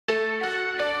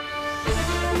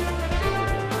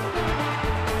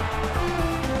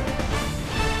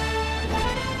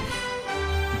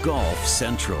Golf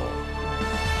Central.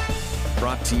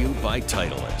 Brought to you by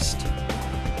Titleist.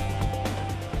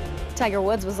 Tiger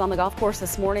Woods was on the golf course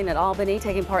this morning at Albany,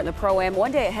 taking part in the Pro-Am,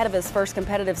 one day ahead of his first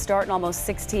competitive start in almost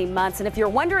 16 months. And if you're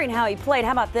wondering how he played,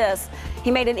 how about this?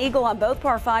 He made an eagle on both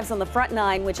par fives on the front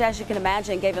nine, which, as you can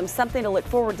imagine, gave him something to look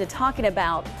forward to talking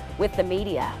about with the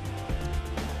media.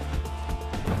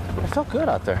 I felt good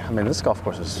out there. I mean, this golf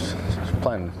course is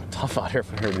playing tough out here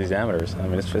for these amateurs. I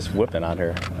mean, it's just whipping out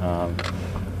here.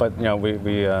 But you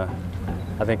know,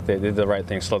 I think they did the right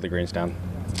thing, slowed the greens down.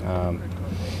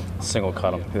 Single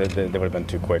cut them. They would have been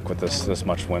too quick with this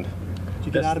much wind. Did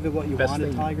you get out of it what you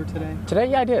wanted, Tiger, today? Today,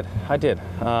 yeah, I did.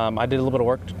 I did a little bit of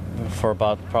work for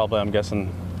about probably, I'm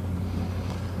guessing,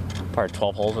 probably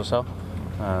 12 holes or so.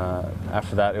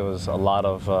 After that, it was a lot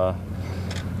of,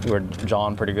 we were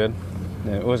jawing pretty good.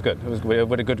 It was good. It was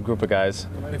with a good group of guys.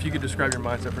 If you could describe your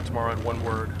mindset for tomorrow in one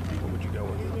word, what would you go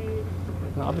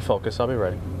with? I'll be focused. I'll be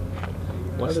ready.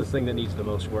 What's the thing that needs the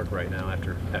most work right now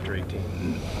after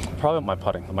 18? Probably my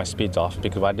putting. My speed's off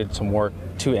because I did some work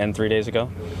 2 and 3 days ago,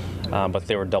 but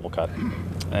they were double cut,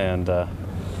 and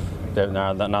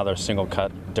now they're single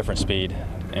cut, different speed,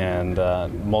 and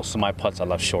most of my putts I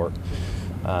left short.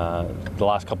 The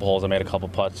last couple holes I made a couple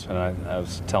putts, and I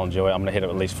was telling Joey I'm going to hit it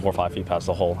at least 4 or 5 feet past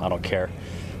the hole. I don't care,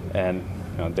 and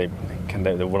you know, they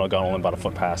would have gone only about a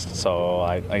foot past. So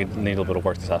I need a little bit of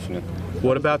work this afternoon.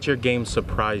 What about your game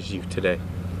surprised you today?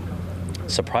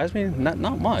 Surprised me? Not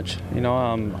much. You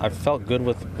know, I felt good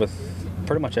with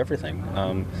pretty much everything.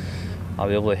 I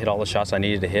was able to hit all the shots I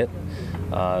needed to hit.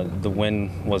 The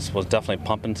wind was definitely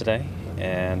pumping today,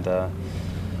 and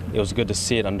it was good to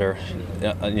see it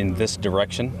in this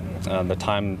direction. The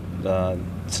time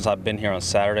since I've been here on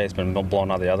Saturday, it's been blowing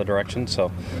out the other direction,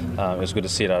 so it was good to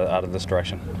see it out of this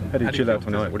direction. How do you chill out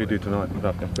tonight? What do you do tonight?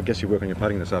 I guess you work on your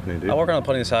putting this afternoon, do you? I work on the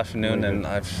putting this afternoon, and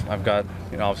I've got,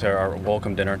 you know, obviously our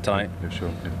welcome dinner tonight. Yeah, sure.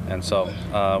 Yeah. And so we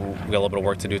got a little bit of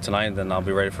work to do tonight, and then I'll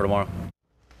be ready for tomorrow.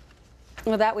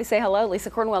 With that, we say hello.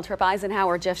 Lisa Cornwell, Trip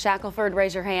Eisenhower, Jeff Shackelford.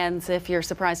 Raise your hands if you're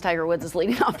surprised Tiger Woods is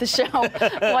leading off the show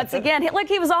once again. Look,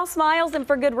 he was all smiles, and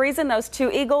for good reason. Those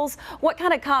 2 eagles. What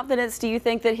kind of confidence do you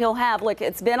think that he'll have? Look,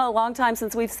 it's been a long time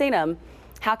since we've seen him.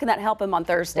 How can that help him on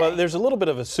Thursday? Well, there's a little bit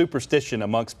of a superstition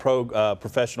amongst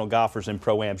professional golfers in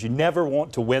Pro-Ams. You never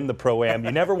want to win the Pro-Am.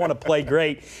 You never want to play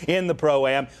great in the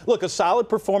Pro-Am. Look, a solid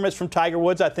performance from Tiger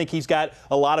Woods. I think he's got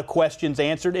a lot of questions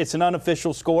answered. It's an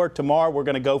unofficial score. Tomorrow we're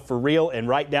going to go for real and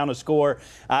write down a score.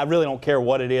 I really don't care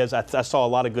what it is. I saw a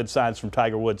lot of good signs from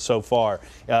Tiger Woods so far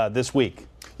this week.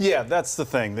 Yeah, that's the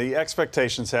thing. The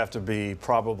expectations have to be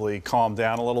probably calmed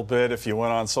down a little bit. If you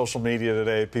went on social media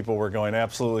today, people were going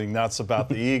absolutely nuts about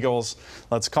the Eagles.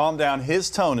 Let's calm down. His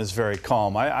tone is very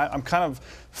calm. I'm kind of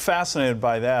fascinated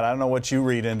by that. I don't know what you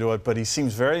read into it, but he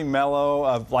seems very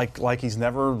mellow, like he's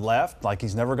never left, like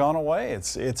he's never gone away.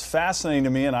 It's fascinating to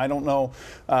me, and I don't know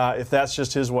if that's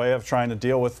just his way of trying to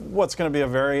deal with what's going to be a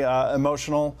very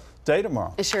emotional day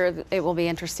tomorrow. Sure, it will be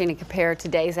interesting to compare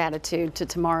today's attitude to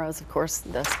tomorrow's. Of course,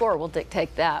 the score will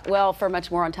dictate that. Well, for much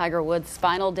more on Tiger Woods'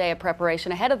 final day of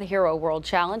preparation ahead of the Hero World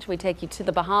Challenge, we take you to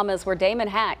the Bahamas, where Damon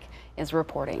Hack is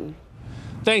reporting.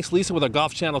 Thanks, Lisa, with our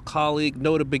Golf Channel colleague,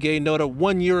 Nota Begay. Nota,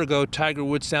 1 year ago, Tiger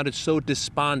Woods sounded so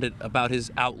despondent about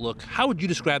his outlook. How would you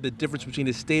describe the difference between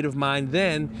his state of mind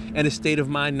then and his state of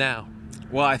mind now?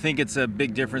 Well, I think it's a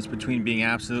big difference between being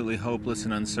absolutely hopeless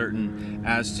and uncertain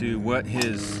as to what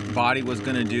his body was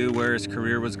going to do, where his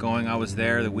career was going. I was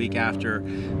there the week after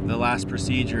the last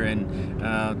procedure,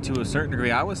 and to a certain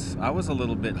degree, I was a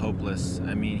little bit hopeless.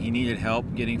 I mean, he needed help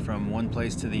getting from one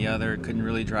place to the other, couldn't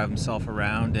really drive himself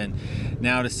around, and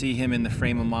now to see him in the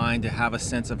frame of mind, to have a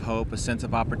sense of hope, a sense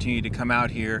of opportunity to come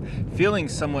out here, feeling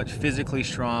somewhat physically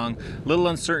strong, little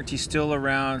uncertainty still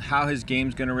around how his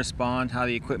game's going to respond, how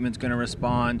the equipment's going to respond,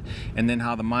 and then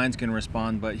how the mind's going to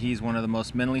respond. But he's one of the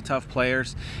most mentally tough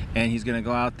players, and he's going to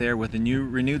go out there with a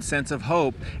renewed sense of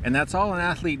hope, and that's all an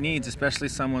athlete needs, especially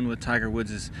someone with Tiger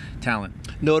Woods' talent.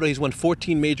 Nota, he's won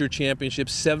 14 major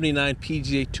championships, 79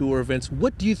 PGA Tour events.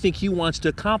 What do you think he wants to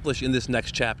accomplish in this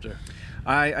next chapter?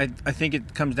 I think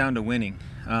it comes down to winning.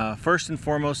 First and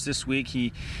foremost this week,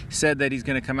 he said that he's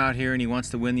going to come out here and he wants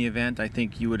to win the event. I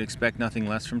think you would expect nothing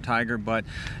less from Tiger, but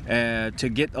to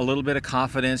get a little bit of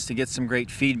confidence, to get some great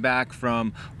feedback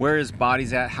from where his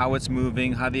body's at, how it's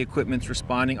moving, how the equipment's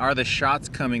responding, are the shots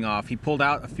coming off? He pulled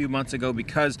out a few months ago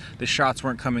because the shots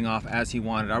weren't coming off as he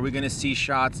wanted. Are we going to see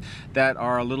shots that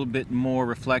are a little bit more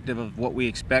reflective of what we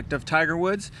expect of Tiger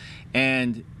Woods?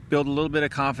 And build a little bit of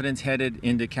confidence headed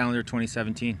into calendar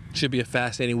 2017. Should be a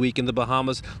fascinating week in the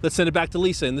Bahamas. Let's send it back to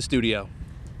Lisa in the studio.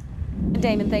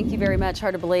 Damon, thank you very much.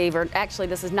 Hard to believe, or actually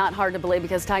this is not hard to believe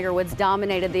because Tiger Woods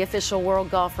dominated the official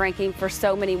world golf ranking for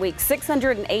so many weeks.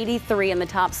 683 in the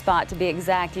top spot to be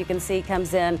exact. You can see he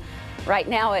comes in right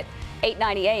now at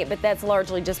 898, but that's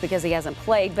largely just because he hasn't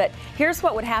played. But here's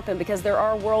what would happen, because there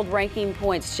are world ranking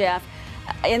points, Jeff,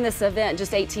 in this event,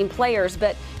 just 18 players,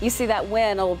 but you see that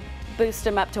win will boost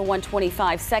him up to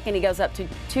 125. Second, he goes up to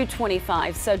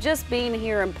 225. So just being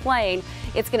here and playing,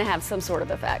 it's going to have some sort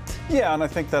of effect. Yeah, and I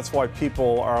think that's why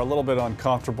people are a little bit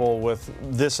uncomfortable with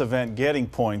this event getting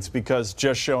points, because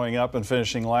just showing up and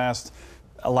finishing last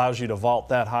allows you to vault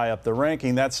that high up the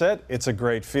ranking. That said, it's a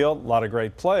great field, a lot of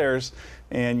great players,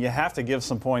 and you have to give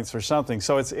some points for something.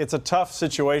 So it's a tough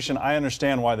situation. I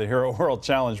understand why the Hero World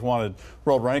Challenge wanted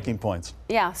world ranking points.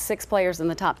 Yeah, 6 players in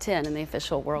the top 10 in the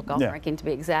official world golf ranking, to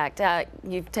be exact.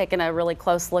 You've taken a really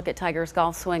close look at Tiger's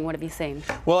golf swing. What have you seen?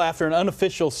 Well, after an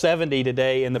unofficial 70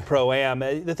 today in the Pro-Am,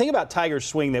 the thing about Tiger's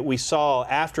swing that we saw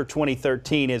after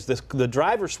 2013 is the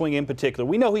driver swing in particular.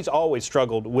 We know he's always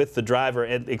struggled with the driver,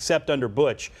 except under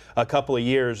Butch a couple of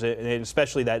years, and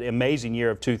especially that amazing year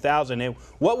of 2000. And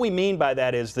what we mean by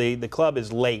that is the club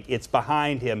is late. It's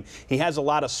behind him. He has a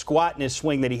lot of squat in his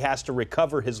swing that he has to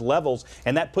recover his levels,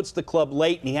 and that puts the club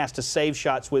late, and he has to save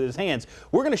shots with his hands.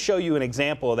 We're going to show you an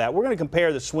example of that. We're going to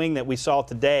compare the swing that we saw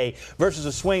today versus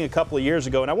a swing a couple of years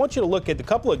ago, and I want you to look at a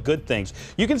couple of good things.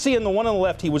 You can see in the one on the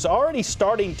left, he was already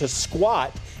starting to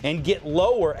squat and get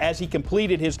lower as he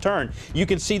completed his turn. You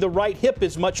can see the right hip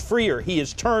is much freer. He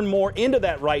has turned more into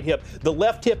that right hip. The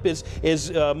left hip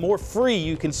is more free.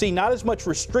 You can see not as much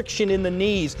restriction in the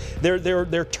knees.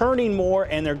 They're turning more,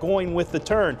 and they're going with the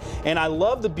turn. And I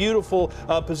love the beautiful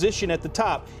position at the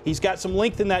top. He's got some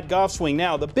length in that golf swing.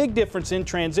 Now, the big difference in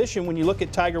transition when you look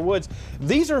at Tiger Woods,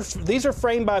 these are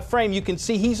frame by frame. You can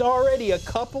see he's already a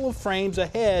couple of frames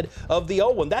ahead of the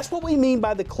old one. That's what we mean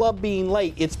by the club being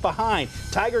late. It's behind.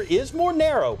 Tiger is more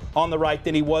narrow on the right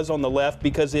than he was on the left,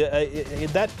 because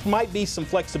that might be some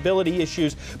flexibility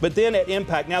issues. But then at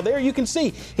impact, now there you can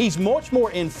see he's much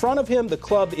more in front of him. The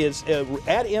club is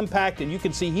at impact, and you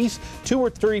can see he's 2 or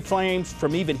 3 frames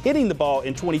from even hitting the ball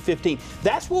in 2015.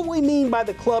 That's what we mean by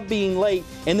the club being late,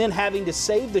 and then having to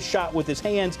save the shot with his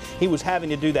hands. He was having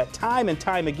to do that time and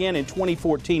time again in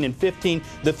 2014 and 15,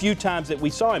 the few times that we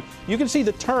saw him. You can see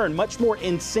the turn much more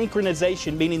in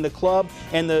synchronization, meaning the club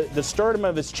and the sternum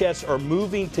of his chest are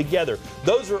moving together.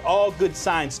 Those are all good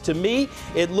signs. To me,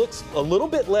 it looks a little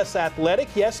bit less athletic,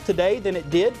 yes, today than it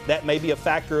did. That may be a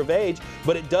factor of age,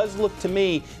 but it does look to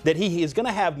me that he is going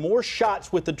to have more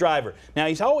shots with the driver. Now,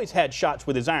 he's always had shots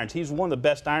with his irons. He's one of the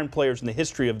best iron players in the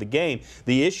history of the game.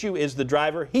 The issue is the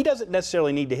driver. He doesn't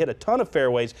necessarily need to hit a ton of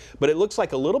fairways, but it looks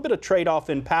like a little bit of trade-off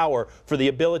in power for the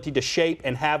ability to shape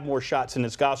and have more shots in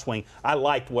his golf swing. I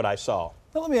liked what I saw.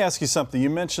 Now, let me ask you something. You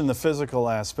mentioned the physical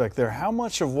aspect there. How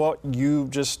much of what you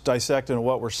just dissected and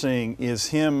what we're seeing is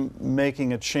him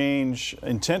making a change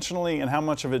intentionally, and how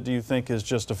much of it do you think is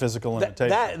just a physical limitation?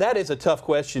 That is a tough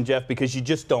question, Jeff, because you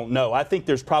just don't know. I think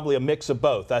there's probably a mix of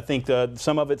both. I think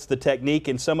some of it's the technique,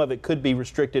 and some of it could be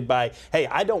restricted by, hey,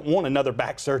 I don't want another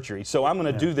back surgery, so I'm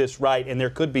going to do this right, and there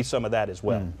could be some of that as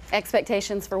well.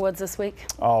 Expectations for Woods this week?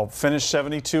 Oh, finish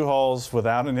 72 holes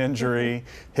without an injury,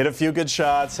 hit a few good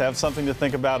shots, have something to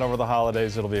think about over the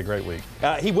holidays. It'll be a great week.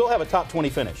 He will have a top 20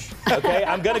 finish. Okay,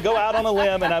 I'm going to go out on a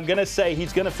limb, and I'm going to say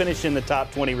he's going to finish in the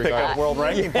top 20 regardless. Pick up world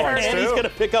ranking points, and too. He's going to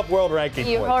pick up world ranking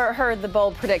You points. heard the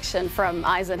bold prediction from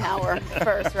Eisenhower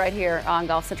first right here on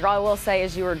Golf Central. I will say,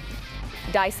 as you were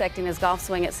dissecting his golf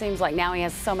swing, it seems like now he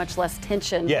has so much less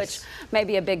tension, which may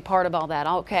be a big part of all that.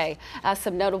 Okay,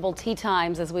 some notable tee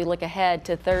times as we look ahead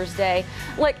to Thursday.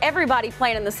 Look, everybody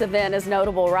playing in this event is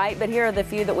notable, right? But here are the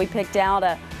few that we picked out.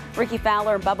 Ricky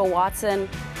Fowler, Bubba Watson,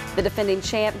 the defending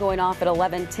champ, going off at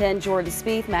 11:10. Jordan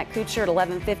Spieth, Matt Kuchar at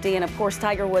 11:50, and of course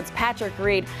Tiger Woods, Patrick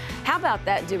Reed. How about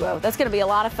that duo? That's going to be a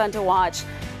lot of fun to watch.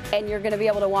 And you're going to be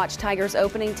able to watch Tiger's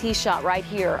opening tee shot right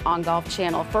here on Golf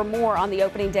Channel. For more on the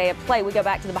opening day of play, we go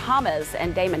back to the Bahamas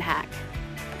and Damon Hack.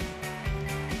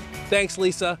 Thanks,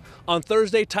 Lisa. On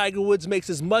Thursday, Tiger Woods makes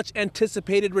his much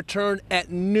anticipated return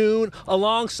at noon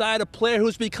alongside a player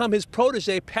who's become his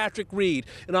protege, Patrick Reed.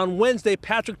 And on Wednesday,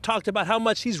 Patrick talked about how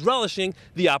much he's relishing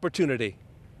the opportunity.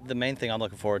 The main thing I'm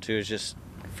looking forward to is just,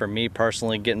 for me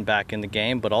personally, getting back in the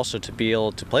game, but also to be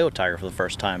able to play with Tiger for the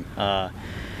first time.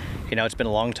 You know, it's been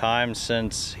a long time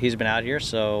since he's been out here,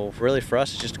 so really for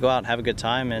us, it's just to go out and have a good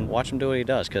time and watch him do what he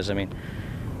does. Because, I mean,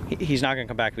 he's not going to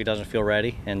come back if he doesn't feel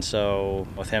ready. And so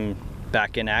with him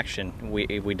back in action, we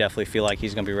definitely feel like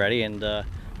he's going to be ready. And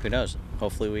who knows?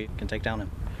 Hopefully we can take down him.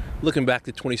 Looking back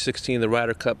to 2016, the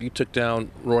Ryder Cup, you took down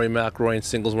Rory McIlroy in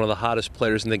singles, one of the hottest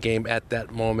players in the game at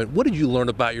that moment. What did you learn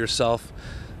about yourself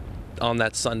on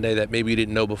that Sunday that maybe you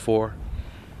didn't know before?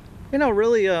 You know,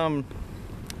 really how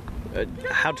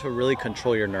to really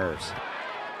control your nerves.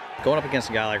 Going up against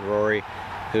a guy like Rory,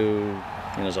 who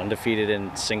is undefeated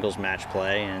in singles match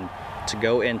play, and to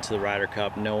go into the Ryder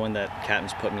Cup knowing that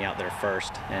Captain's put me out there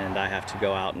first and I have to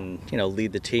go out and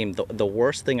lead the team. The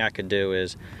worst thing I could do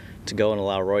is to go and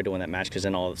allow Roy to win that match, because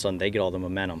then all of a sudden they get all the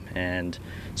momentum. And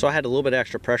so I had a little bit of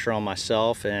extra pressure on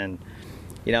myself, and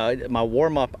my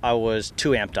warm-up, I was too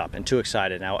amped up and too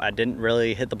excited. Now, I didn't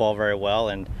really hit the ball very well,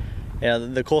 and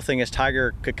the cool thing is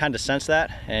Tiger could kind of sense that,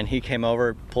 and he came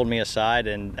over, pulled me aside,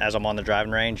 and as I'm on the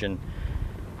driving range, and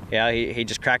he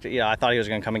just cracked it. I thought he was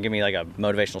going to come and give me like a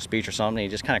motivational speech or something. He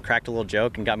just kind of cracked a little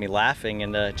joke and got me laughing,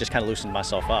 and just kind of loosened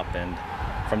myself up. And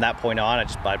from that point on,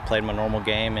 I played my normal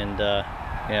game, and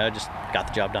just got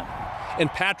the job done. And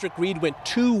Patrick Reed went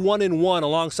 2-1-1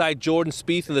 alongside Jordan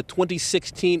Spieth in the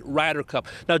 2016 Ryder Cup.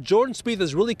 Now, Jordan Spieth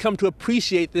has really come to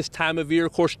appreciate this time of year.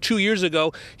 Of course, 2 years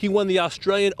ago, he won the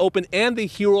Australian Open and the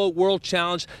Hero World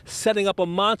Challenge, setting up a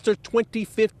monster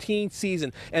 2015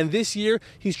 season. And this year,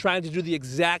 he's trying to do the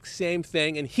exact same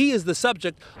thing, and he is the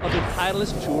subject of the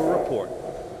Titleist Tour Report.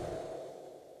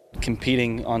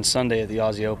 Competing on Sunday at the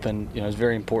Aussie Open, is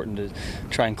very important to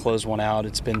try and close one out.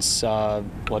 It's been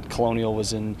Colonial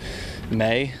was in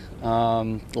May,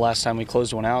 the last time we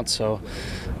closed one out. So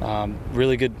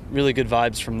really good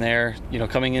vibes from there.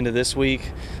 Coming into this week,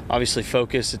 obviously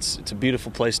focus. It's a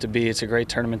beautiful place to be. It's a great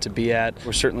tournament to be at.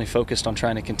 We're certainly focused on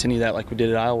trying to continue that like we did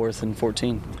at Isleworth in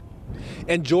 14.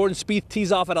 And Jordan Spieth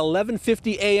tees off at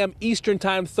 11:50 a.m. Eastern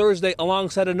Time Thursday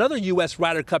alongside another U.S.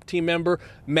 Ryder Cup team member,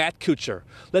 Matt Kuchar.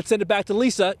 Let's send it back to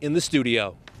Lisa in the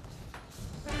studio.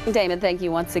 Damon, thank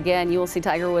you once again. You will see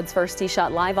Tiger Woods' first tee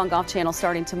shot live on Golf Channel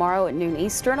starting tomorrow at noon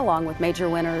Eastern, along with major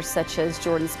winners such as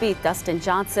Jordan Spieth, Dustin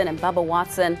Johnson, and Bubba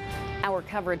Watson. Our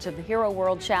coverage of the Hero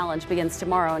World Challenge begins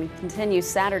tomorrow and continues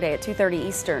Saturday at 2:30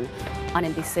 Eastern on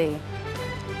NBC.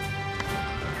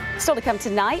 Still to come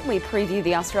tonight, we preview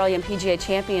the Australian PGA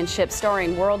Championship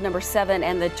starring world number 7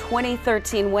 and the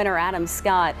 2013 winner Adam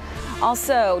Scott.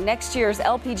 Also, next year's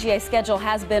LPGA schedule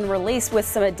has been released with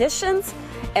some additions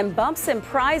and bumps in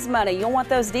prize money. You'll want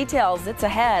those details. It's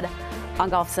ahead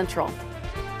on Golf Central.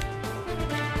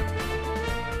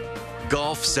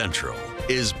 Golf Central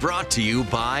is brought to you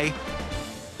by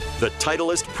the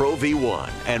Titleist Pro V1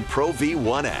 and Pro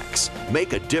V1X.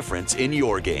 Make a difference in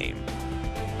your game.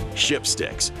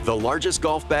 Shipsticks, the largest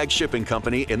golf bag shipping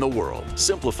company in the world,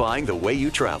 simplifying the way you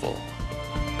travel.